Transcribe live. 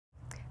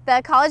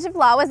The College of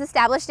Law was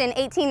established in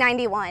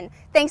 1891.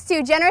 Thanks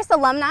to generous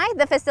alumni,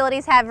 the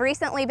facilities have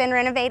recently been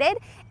renovated,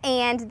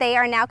 and they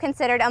are now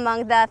considered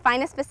among the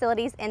finest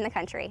facilities in the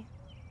country.